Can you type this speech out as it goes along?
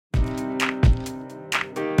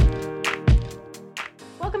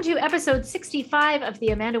Welcome to episode 65 of the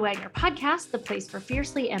Amanda Wagner podcast, the place for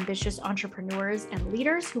fiercely ambitious entrepreneurs and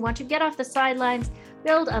leaders who want to get off the sidelines,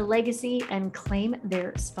 build a legacy, and claim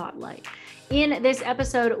their spotlight. In this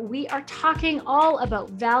episode, we are talking all about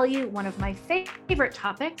value, one of my favorite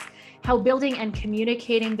topics, how building and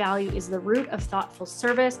communicating value is the root of thoughtful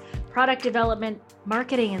service, product development,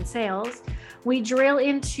 marketing, and sales. We drill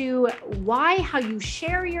into how you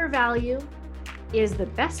share your value is the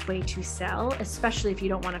best way to sell, especially if you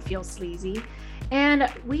don't want to feel sleazy.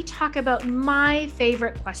 And we talk about my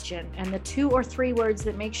favorite question and the 2 or 3 words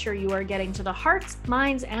that make sure you are getting to the hearts,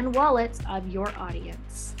 minds, and wallets of your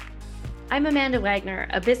audience. I'm Amanda Wagner,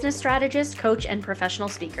 a business strategist, coach, and professional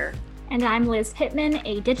speaker. And I'm Liz Pittman,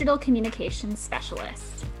 a digital communications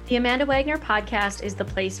specialist. The Amanda Wagner podcast is the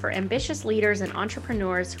place for ambitious leaders and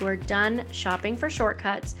entrepreneurs who are done shopping for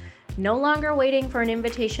shortcuts, no longer waiting for an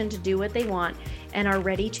invitation to do what they want, and are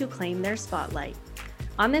ready to claim their spotlight.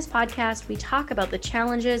 On this podcast, we talk about the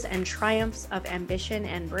challenges and triumphs of ambition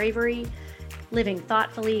and bravery, living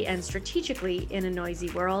thoughtfully and strategically in a noisy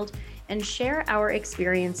world, and share our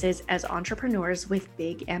experiences as entrepreneurs with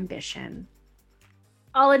big ambition.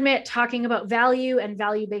 I'll admit, talking about value and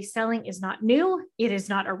value-based selling is not new. It is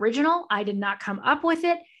not original. I did not come up with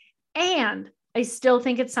it. And I still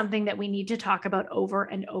think it's something that we need to talk about over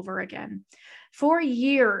and over again. For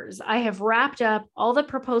years, I have wrapped up all the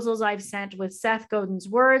proposals I've sent with Seth Godin's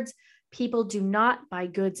words: people do not buy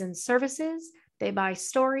goods and services. They buy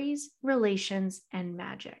stories, relations, and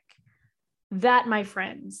magic. That, my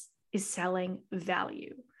friends, is selling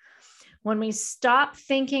value. When we stop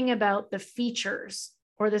thinking about the features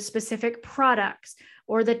or the specific products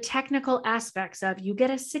or the technical aspects of, you get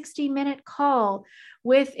a 60-minute call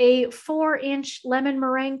with a 4-inch lemon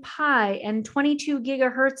meringue pie and 22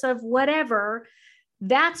 gigahertz of whatever,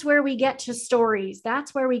 that's where we get to stories.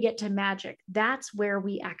 That's where we get to magic. That's where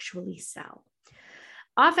we actually sell.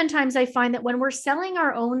 Oftentimes, I find that when we're selling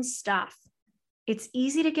our own stuff, it's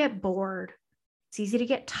easy to get bored. It's easy to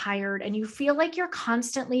get tired, and you feel like you're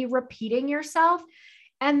constantly repeating yourself.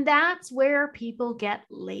 And that's where people get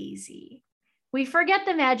lazy. We forget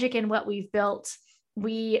the magic in what we've built.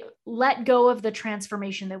 We let go of the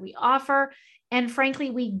transformation that we offer. And frankly,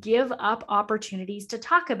 we give up opportunities to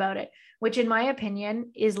talk about it, which in my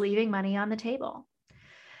opinion is leaving money on the table.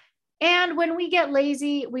 And when we get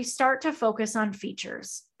lazy, we start to focus on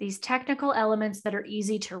features, these technical elements that are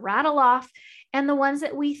easy to rattle off and the ones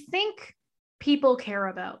that we think people care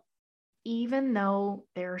about, even though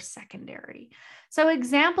they're secondary. So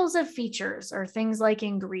examples of features are things like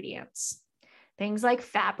ingredients, things like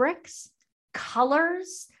fabrics,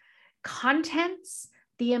 colors, contents,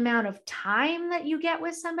 the amount of time that you get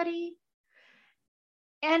with somebody.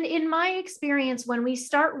 And in my experience, when we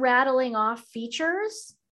start rattling off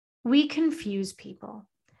features, we confuse people.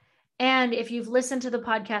 And if you've listened to the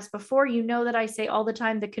podcast before, you know that I say all the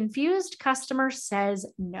time, the confused customer says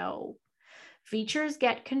no. Features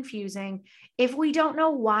get confusing if we don't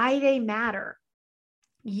know why they matter.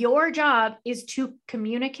 Your job is to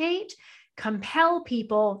communicate, compel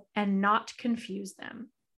people, and not confuse them.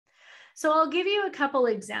 So I'll give you a couple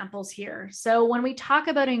examples here. So when we talk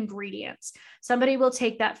about ingredients, somebody will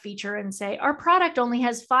take that feature and say, our product only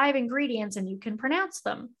has 5 ingredients and you can pronounce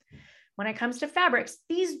them. When it comes to fabrics,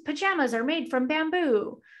 these pajamas are made from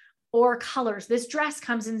bamboo. Or colors, this dress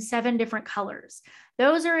comes in 7 different colors.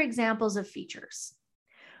 Those are examples of features.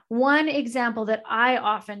 One example that I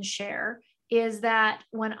often share is that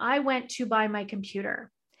when I went to buy my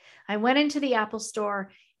computer, I went into the Apple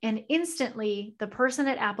store and instantly the person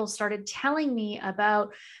at Apple started telling me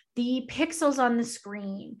about the pixels on the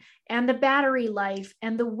screen and the battery life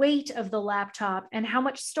and the weight of the laptop and how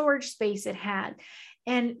much storage space it had.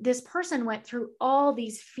 And this person went through all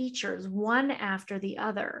these features one after the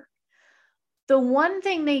other. The one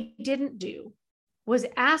thing they didn't do was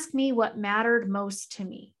ask me what mattered most to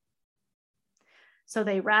me. So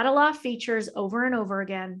they rattle off features over and over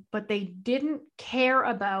again, but they didn't care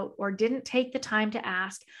about or didn't take the time to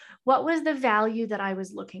ask, what was the value that I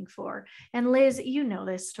was looking for? And Liz, you know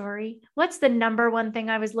this story. What's the number one thing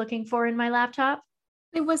I was looking for in my laptop?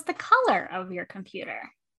 It was the color of your computer.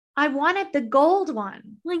 I wanted the gold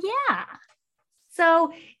one. Well, yeah.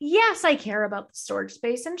 So yes, I care about the storage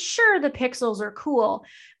space, and sure, the pixels are cool,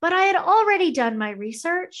 but I had already done my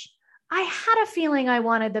research. I had a feeling I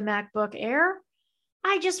wanted the MacBook Air.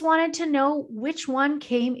 I just wanted to know which one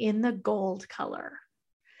came in the gold color.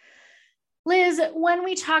 Liz, when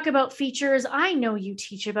we talk about features, I know you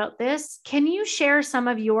teach about this. Can you share some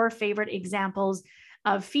of your favorite examples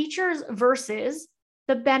of features versus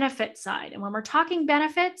the benefit side? And when we're talking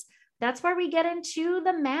benefits, that's where we get into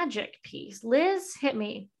the magic piece. Liz, hit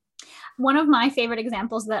me. One of my favorite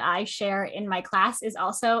examples that I share in my class is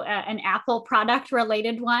also an Apple product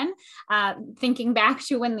related one. Thinking back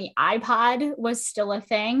to when the iPod was still a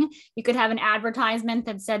thing, you could have an advertisement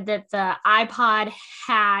that said that the iPod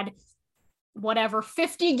had whatever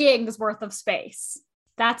 50 gigs worth of space.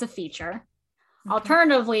 That's a feature. Mm-hmm.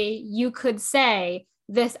 Alternatively, you could say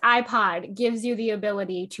this iPod gives you the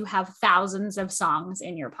ability to have thousands of songs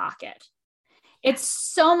in your pocket. It's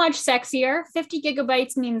so much sexier. 50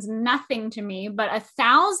 gigabytes means nothing to me, but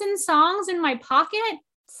 1,000 songs in my pocket,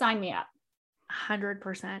 sign me up.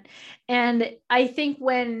 100%. And I think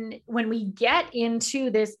when we get into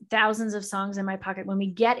this thousands of songs in my pocket, when we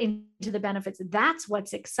get into the benefits, that's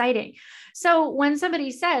what's exciting. So when somebody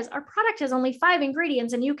says our product has only 5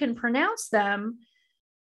 ingredients and you can pronounce them,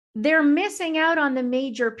 they're missing out on the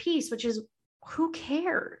major piece, which is who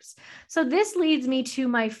cares? So this leads me to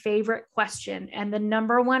my favorite question, and the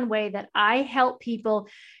number one way that I help people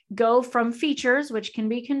go from features, which can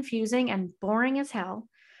be confusing and boring as hell,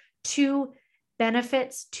 to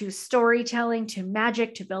benefits, to storytelling, to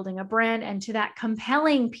magic, to building a brand, and to that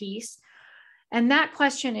compelling piece. And that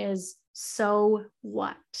question is, so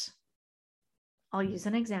what? I'll use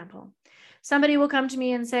an example. Somebody will come to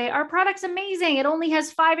me and say, our product's amazing. It only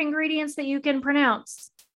has 5 ingredients that you can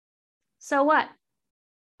pronounce. So what?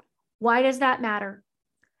 Why does that matter?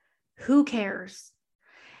 Who cares?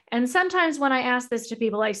 And sometimes when I ask this to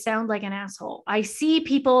people, I sound like an asshole. I see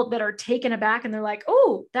people that are taken aback and they're like,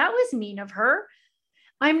 oh, that was mean of her.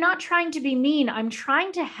 I'm not trying to be mean. I'm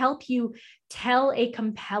trying to help you tell a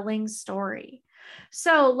compelling story.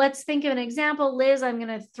 So let's think of an example. Liz, I'm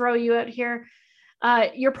going to throw you out here.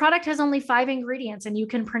 Your product has only 5 ingredients and you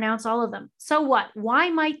can pronounce all of them. So what?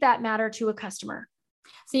 Why might that matter to a customer?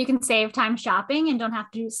 So you can save time shopping and don't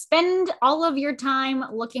have to spend all of your time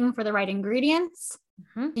looking for the right ingredients.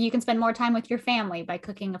 Mm-hmm. You can spend more time with your family by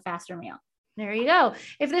cooking a faster meal. There you go.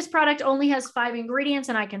 If this product only has 5 ingredients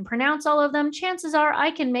and I can pronounce all of them, chances are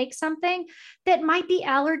I can make something that might be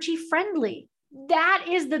allergy friendly. That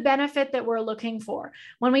is the benefit that we're looking for.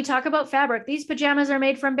 When we talk about fabric, these pajamas are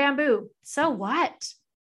made from bamboo. So what?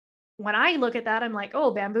 When I look at that, I'm like,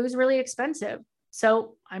 oh, bamboo is really expensive.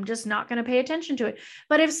 So I'm just not going to pay attention to it.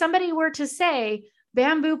 But if somebody were to say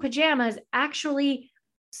bamboo pajamas actually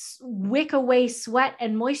wick away sweat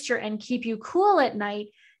and moisture and keep you cool at night,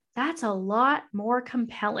 that's a lot more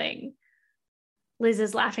compelling. Liz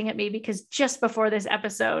is laughing at me because just before this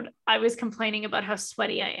episode, I was complaining about how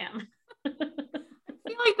sweaty I am. I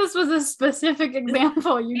feel like this was a specific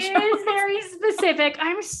example you chose. It is very specific.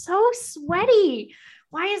 I'm so sweaty.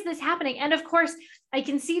 Why is this happening? And of course, I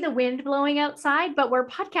can see the wind blowing outside, but we're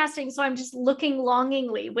podcasting. So I'm just looking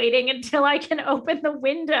longingly, waiting until I can open the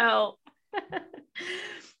window.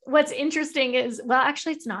 What's interesting is, well,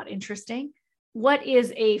 actually, it's not interesting. What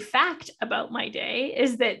is a fact about my day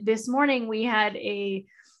is that this morning we had a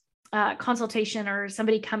consultation or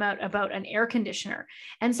somebody come out about an air conditioner.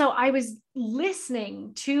 And so I was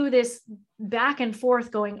listening to this back and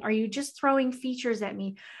forth going, are you just throwing features at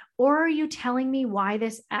me? Or are you telling me why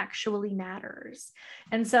this actually matters?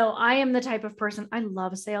 And so I am the type of person, I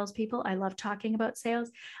love salespeople. I love talking about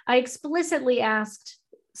sales. I explicitly asked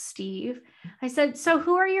Steve, I said, so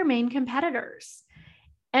who are your main competitors?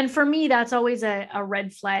 And for me, that's always a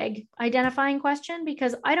red flag identifying question,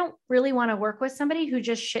 because I don't really want to work with somebody who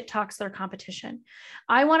just shit talks their competition.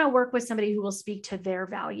 I want to work with somebody who will speak to their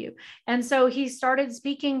value. And so he started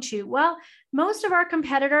speaking to, well, most of our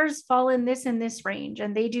competitors fall in this and this range,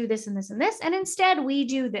 and they do this and this and this, and instead we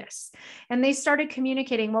do this. And they started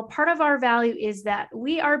communicating, well, part of our value is that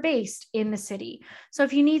we are based in the city. So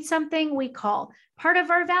if you need something, we call. Part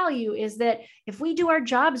of our value is that if we do our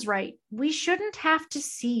jobs right, we shouldn't have to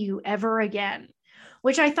see you ever again,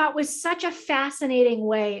 which I thought was such a fascinating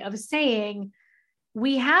way of saying,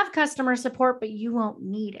 we have customer support, but you won't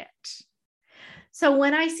need it. So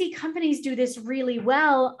when I see companies do this really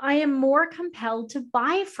well, I am more compelled to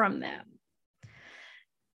buy from them.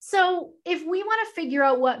 So if we want to figure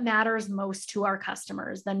out what matters most to our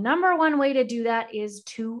customers, the number one way to do that is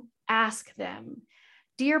to ask them.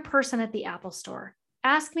 Dear person at the Apple Store,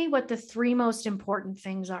 ask me what the 3 most important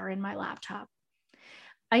things are in my laptop.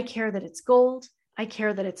 I care that it's gold. I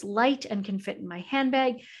care that it's light and can fit in my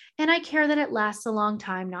handbag. And I care that it lasts a long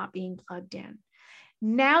time not being plugged in.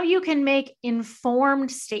 Now you can make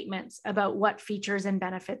informed statements about what features and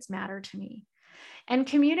benefits matter to me. And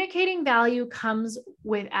communicating value comes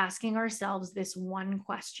with asking ourselves this one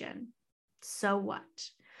question. So what?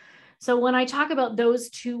 So when I talk about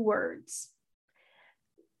those 2 words,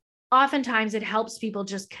 oftentimes it helps people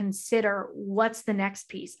just consider what's the next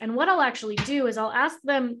piece. And what I'll actually do is I'll ask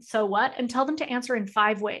them, so what, and tell them to answer in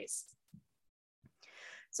 5 ways.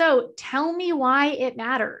 So tell me why it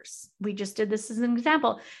matters. We just did this as an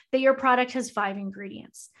example, that your product has 5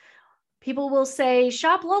 ingredients. People will say,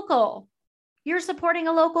 shop local. You're supporting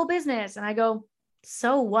a local business. And I go,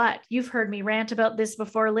 so what? You've heard me rant about this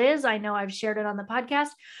before, Liz. I know I've shared it on the podcast.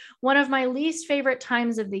 One of my least favorite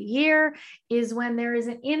times of the year is when there is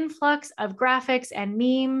an influx of graphics and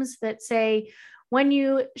memes that say, when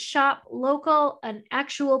you shop local, an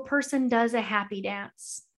actual person does a happy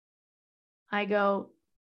dance. I go,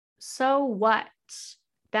 so what?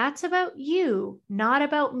 That's about you, not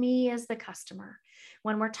about me as the customer.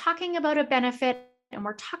 When we're talking about a benefit and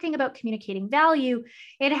we're talking about communicating value,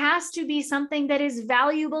 it has to be something that is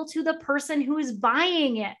valuable to the person who is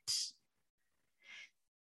buying it.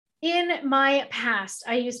 In my past,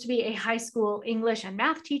 I used to be a high school English and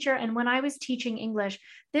math teacher. And when I was teaching English,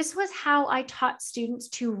 this was how I taught students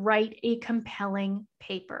to write a compelling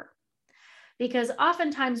paper. Because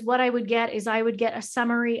oftentimes what I would get is I would get a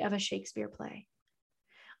summary of a Shakespeare play.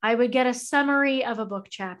 I would get a summary of a book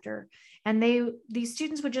chapter, and these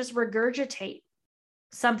students would just regurgitate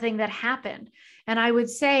something that happened. And I would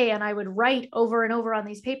say, and I would write over and over on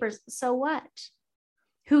these papers, so what?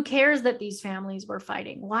 Who cares that these families were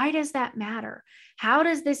fighting? Why does that matter? How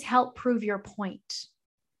does this help prove your point?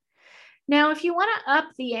 Now, if you want to up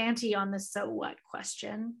the ante on the so what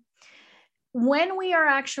question, when we are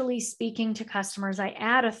actually speaking to customers, I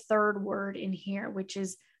add a 3rd word in here, which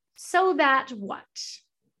is so that what?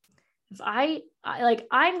 If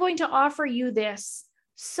I'm going to offer you this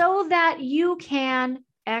so that you can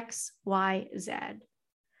X, Y, Z.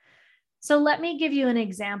 So let me give you an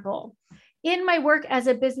example. In my work as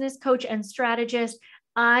a business coach and strategist,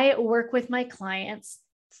 I work with my clients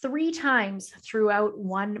 3 times throughout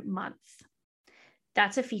 1 month.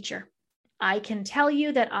 That's a feature. I can tell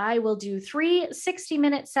you that I will do 3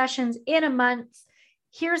 60-minute sessions in a month.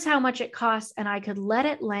 Here's how much it costs, and I could let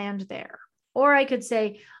it land there. Or I could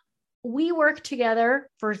say, we work together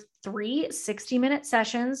for 3 60-minute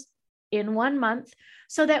sessions in 1 month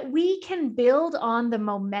so that we can build on the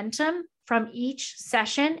momentum from each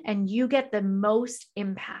session and you get the most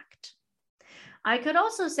impact. I could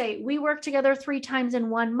also say we work together 3 times in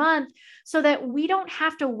 1 month so that we don't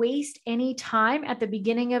have to waste any time at the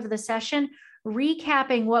beginning of the session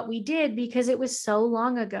recapping what we did because it was so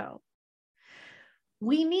long ago.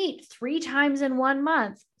 We meet 3 times in 1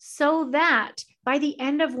 month so that by the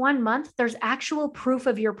end of 1 month, there's actual proof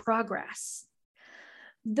of your progress.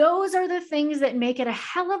 Those are the things that make it a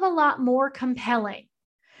hell of a lot more compelling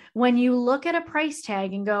when you look at a price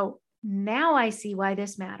tag and go, now I see why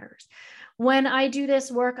this matters. When I do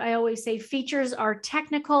this work, I always say features are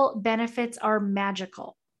technical, benefits are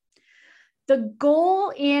magical. The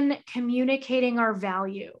goal in communicating our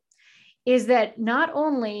value is that not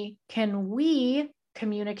only can we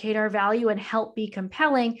communicate our value and help be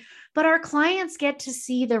compelling, but our clients get to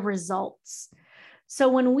see the results. So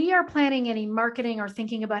when we are planning any marketing or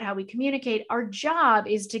thinking about how we communicate, our job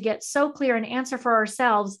is to get so clear and answer for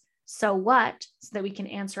ourselves, so what, so that we can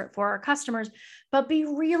answer it for our customers, but be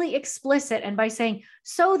really explicit. And by saying,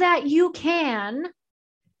 so that you can,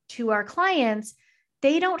 to our clients,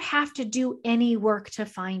 they don't have to do any work to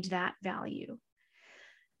find that value.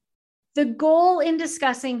 The goal in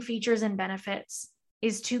discussing features and benefits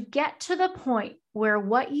is to get to the point where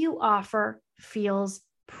what you offer feels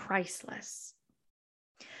priceless.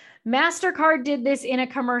 MasterCard did this in a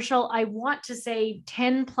commercial, I want to say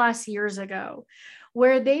 10 plus years ago,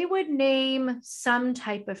 where they would name some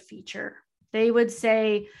type of feature. They would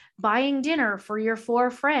say, buying dinner for your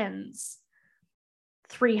 4 friends,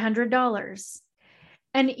 $300.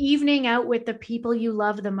 An evening out with the people you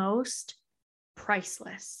love the most,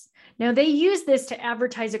 priceless. Now, they use this to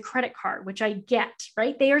advertise a credit card, which I get,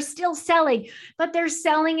 right? They are still selling, but they're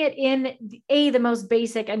selling it in A, the most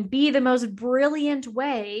basic, and B, the most brilliant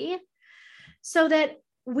way, so that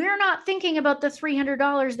we're not thinking about the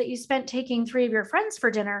 $300 that you spent taking 3 of your friends for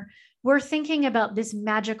dinner. We're thinking about this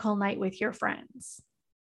magical night with your friends.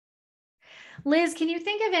 Liz, can you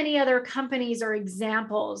think of any other companies or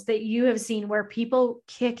examples that you have seen where people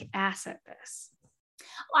kick ass at this?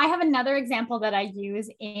 I have another example that I use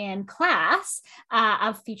in class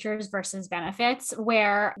of features versus benefits,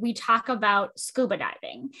 where we talk about scuba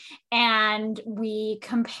diving and we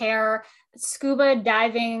compare scuba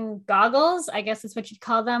diving goggles. I guess that's what you'd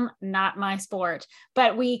call them, not my sport,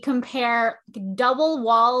 but we compare double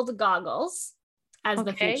walled goggles as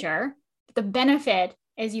the feature. The benefit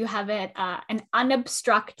is you have an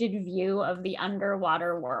unobstructed view of the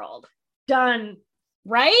underwater world. Done.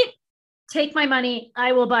 Right? Take my money.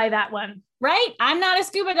 I will buy that one. Right? I'm not a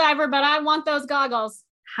scuba diver, but I want those goggles.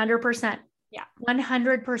 100%. Yeah.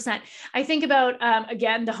 100%. I think about,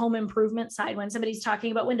 again, the home improvement side when somebody's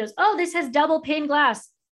talking about windows. Oh, this has double pane glass.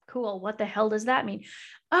 Cool. What the hell does that mean?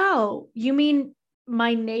 Oh, you mean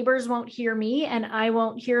my neighbors won't hear me and I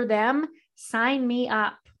won't hear them? Sign me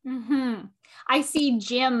up. Mm-hmm. I see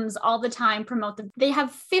gyms all the time promote them. They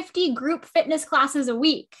have 50 group fitness classes a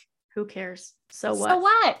week. Who cares? So what? So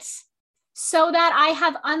what? So that I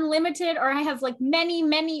have unlimited, or I have like many,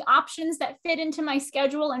 many options that fit into my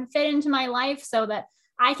schedule and fit into my life so that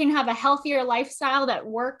I can have a healthier lifestyle that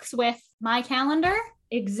works with my calendar.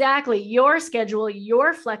 Exactly. Your schedule,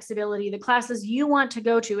 your flexibility, the classes you want to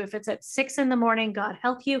go to. If it's at 6 a.m, God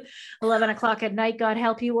help you, 11 o'clock at night, God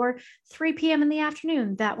help you, or 3 p.m. in the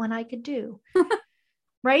afternoon, that one I could do.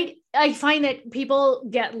 Right? I find that people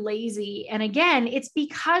get lazy. And again, it's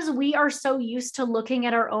because we are so used to looking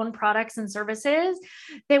at our own products and services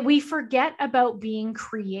that we forget about being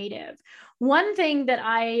creative. One thing that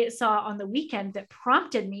I saw on the weekend that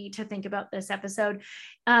prompted me to think about this episode,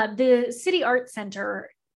 the City Arts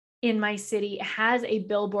Center in my city has a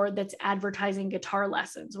billboard that's advertising guitar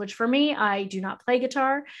lessons, which for me, I do not play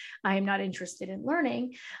guitar. I am not interested in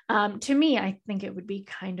learning. To me, I think it would be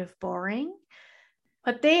kind of boring.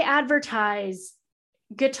 But they advertise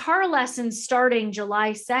guitar lessons starting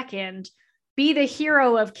July 2nd, be the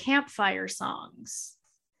hero of campfire songs.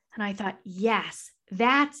 And I thought, yes,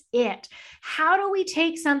 that's it. How do we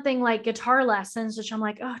take something like guitar lessons, which I'm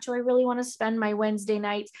like, oh, do I really want to spend my Wednesday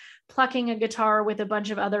nights plucking a guitar with a bunch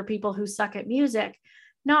of other people who suck at music?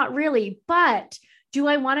 Not really. But do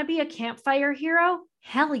I want to be a campfire hero?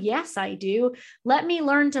 Hell yes, I do. Let me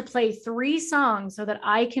learn to play 3 songs so that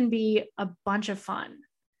I can be a bunch of fun.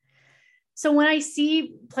 So when I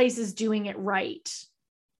see places doing it right,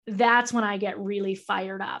 that's when I get really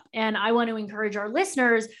fired up. And I want to encourage our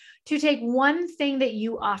listeners to take one thing that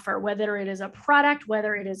you offer, whether it is a product,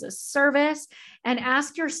 whether it is a service, and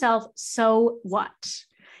ask yourself, so what?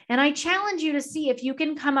 And I challenge you to see if you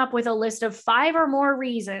can come up with a list of 5 or more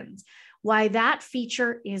reasons why that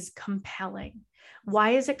feature is compelling.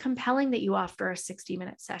 Why is it compelling that you offer a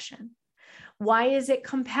 60-minute session? Why is it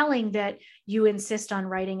compelling that you insist on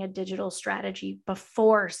writing a digital strategy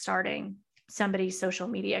before starting somebody's social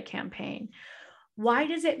media campaign? Why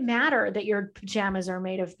does it matter that your pajamas are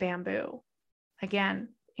made of bamboo? Again,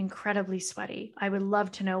 incredibly sweaty. I would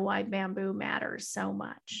love to know why bamboo matters so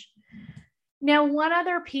much. Now, one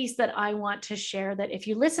other piece that I want to share that if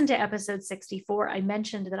you listen to episode 64, I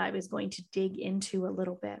mentioned that I was going to dig into a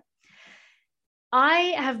little bit.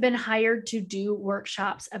 I have been hired to do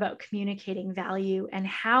workshops about communicating value and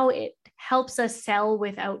how it helps us sell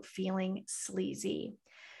without feeling sleazy.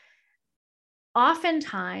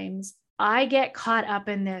 Oftentimes, I get caught up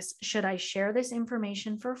in this, should I share this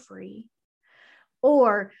information for free?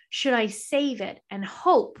 Or should I save it and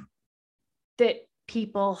hope that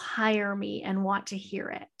people hire me and want to hear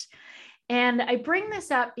it? And I bring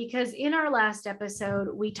this up because in our last episode,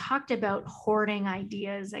 we talked about hoarding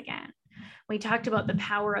ideas again. We talked about the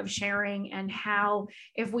power of sharing and how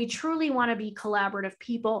if we truly want to be collaborative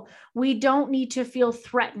people, we don't need to feel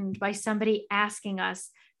threatened by somebody asking us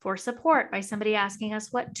for support, by somebody asking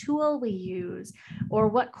us what tool we use or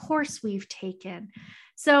what course we've taken.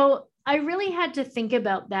 So I really had to think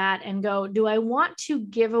about that and go, do I want to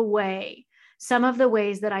give away some of the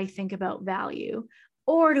ways that I think about value?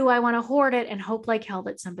 Or do I want to hoard it and hope like hell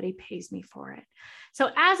that somebody pays me for it? So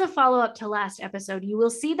as a follow-up to last episode, you will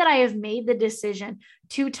see that I have made the decision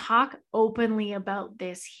to talk openly about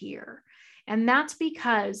this here. And that's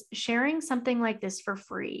because sharing something like this for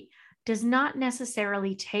free does not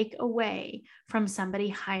necessarily take away from somebody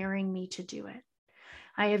hiring me to do it.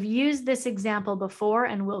 I have used this example before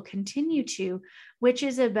and will continue to, which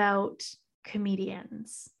is about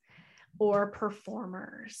comedians or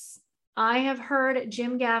performers. I have heard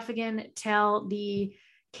Jim Gaffigan tell the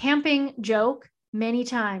camping joke many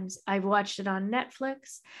times. I've watched it on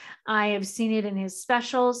Netflix. I have seen it in his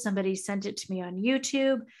specials. Somebody sent it to me on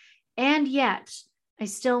YouTube. And yet I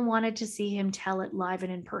still wanted to see him tell it live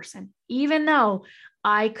and in person, even though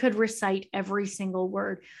I could recite every single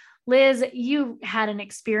word. Liz, you had an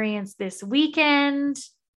experience this weekend.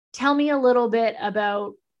 Tell me a little bit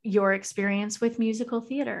about your experience with musical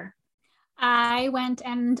theater. I went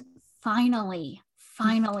and finally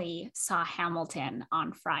saw Hamilton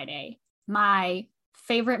on Friday. My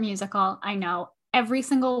favorite musical. I know every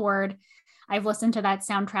single word. I've listened to that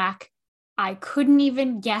soundtrack. I couldn't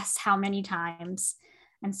even guess how many times.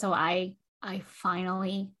 And so I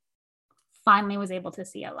finally was able to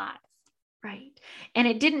see it live. Right. And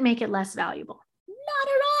it didn't make it less valuable.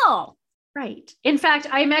 Not at all. Right. In fact,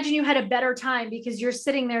 I imagine you had a better time because you're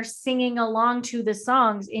sitting there singing along to the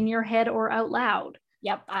songs in your head or out loud.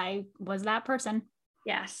 Yep, I was that person.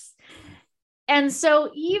 Yes. And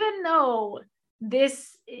so even though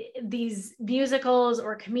these musicals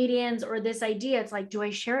or comedians or this idea, it's like, do I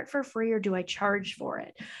share it for free or do I charge for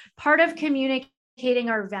it? Part of communicating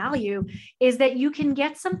our value is that you can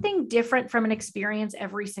get something different from an experience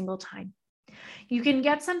every single time. You can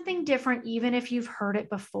get something different even if you've heard it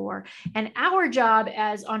before. And our job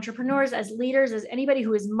as entrepreneurs, as leaders, as anybody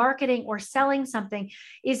who is marketing or selling something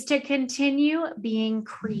is to continue being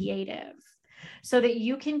creative so that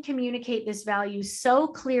you can communicate this value so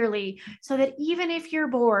clearly so that even if you're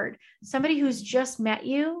bored, somebody who's just met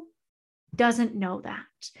you doesn't know that.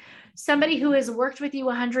 Somebody who has worked with you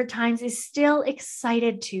 100 times is still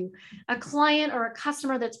excited to. A client or a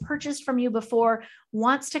customer that's purchased from you before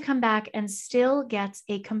wants to come back and still gets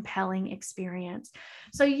a compelling experience.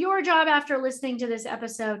 So your job after listening to this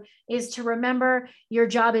episode is to remember your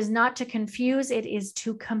job is not to confuse, it is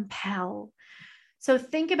to compel. So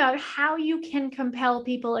think about how you can compel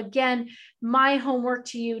people. Again, my homework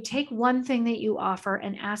to you, take one thing that you offer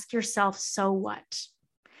and ask yourself, so what?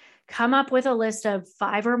 Come up with a list of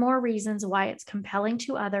 5 or more reasons why it's compelling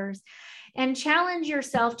to others and challenge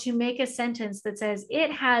yourself to make a sentence that says it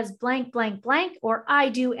has blank, blank, blank, or I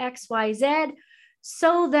do X, Y, Z,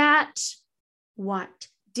 so that what?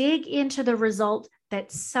 Dig into the result that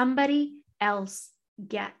somebody else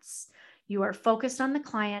gets. You are focused on the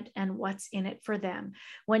client and what's in it for them.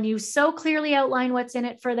 When you so clearly outline what's in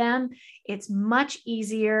it for them, it's much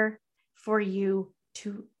easier for you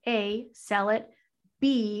to A, sell it,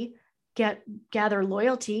 B, gather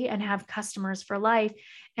loyalty and have customers for life,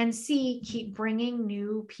 and C, keep bringing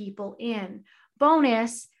new people in.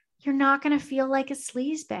 Bonus, you're not going to feel like a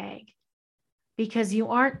sleaze bag because you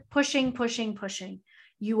aren't pushing.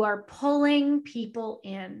 You are pulling people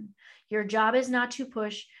in. Your job is not to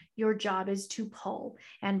push, your job is to pull.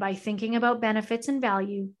 And by thinking about benefits and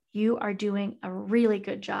value, you are doing a really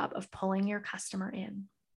good job of pulling your customer in.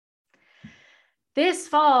 This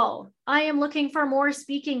fall, I am looking for more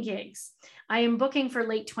speaking gigs. I am booking for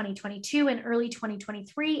late 2022 and early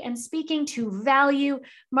 2023 and speaking to value,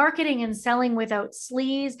 marketing and selling without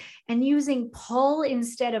sleaze, and using pull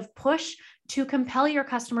instead of push to compel your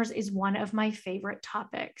customers is one of my favorite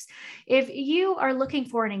topics. If you are looking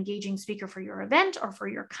for an engaging speaker for your event or for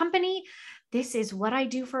your company, this is what I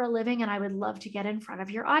do for a living, and I would love to get in front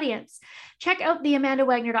of your audience. Check out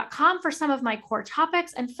theamandawagner.com for some of my core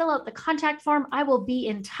topics and fill out the contact form. I will be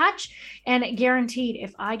in touch, and guaranteed,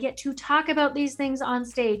 if I get to talk about these things on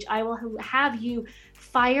stage, I will have you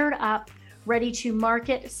fired up, ready to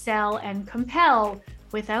market, sell, and compel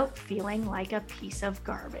without feeling like a piece of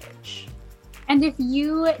garbage. And if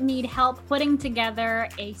you need help putting together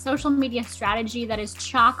a social media strategy that is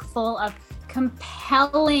chock full of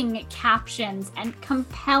compelling captions and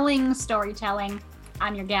compelling storytelling,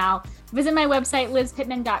 I'm your gal. Visit my website,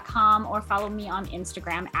 lizpittman.com, or follow me on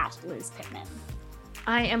Instagram @LizPittman.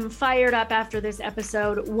 I am fired up after this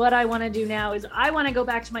episode. What I want to do now is I want to go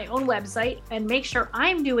back to my own website and make sure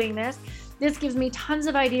I'm doing this. This gives me tons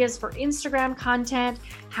of ideas for Instagram content,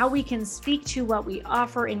 how we can speak to what we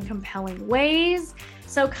offer in compelling ways.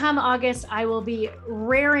 So come August, I will be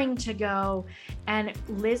raring to go, and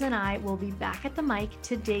Liz and I will be back at the mic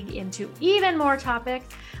to dig into even more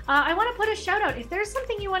topics. I want to put a shout out. If there's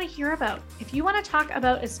something you want to hear about, if you want to talk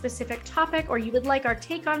about a specific topic or you would like our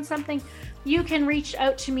take on something, you can reach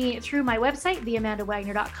out to me through my website,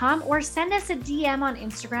 theamandawagner.com, or send us a DM on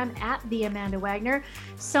Instagram @theamandawagner.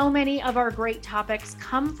 So many of our great topics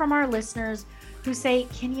come from our listeners who say,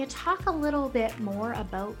 can you talk a little bit more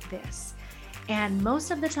about this? And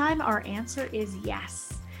most of the time, our answer is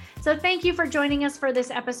yes. So thank you for joining us for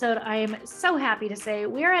this episode. I am so happy to say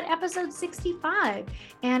we're at episode 65,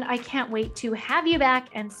 and I can't wait to have you back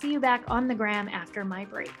and see you back on the gram after my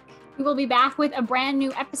break. We will be back with a brand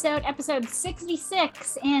new episode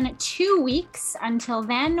 66, in 2 weeks. Until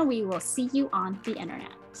then, we will see you on the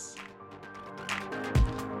internet.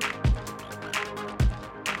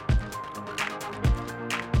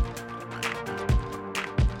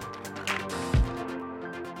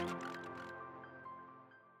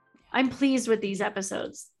 I'm pleased with these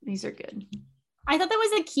episodes. These are good. I thought that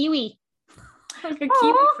was a kiwi. Like a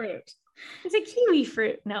kiwi fruit. It's a kiwi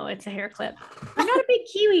fruit. No, it's a hair clip. I'm not a big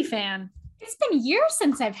kiwi fan. It's been years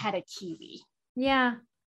since I've had a kiwi. Yeah.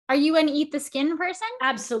 Are you an eat the skin person?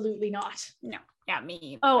 Absolutely not. No. Yeah,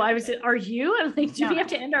 me. Oh, are you? I'm like, do we have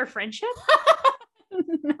to end our friendship?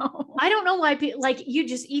 No. I don't know why like you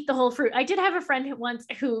just eat the whole fruit. I did have a friend once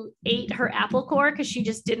who ate her apple core because she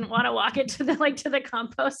just didn't want to walk it to the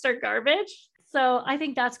compost or garbage. So I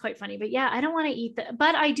think that's quite funny. But yeah, I don't want to eat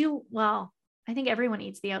but I do. Well, I think everyone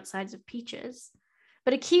eats the outsides of peaches,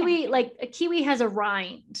 but a kiwi has a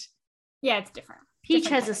rind. Yeah, it's different. Peach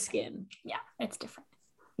has a skin. Yeah, it's different.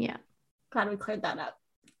 Yeah. Glad we cleared that up.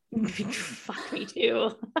 Fuck me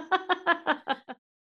too.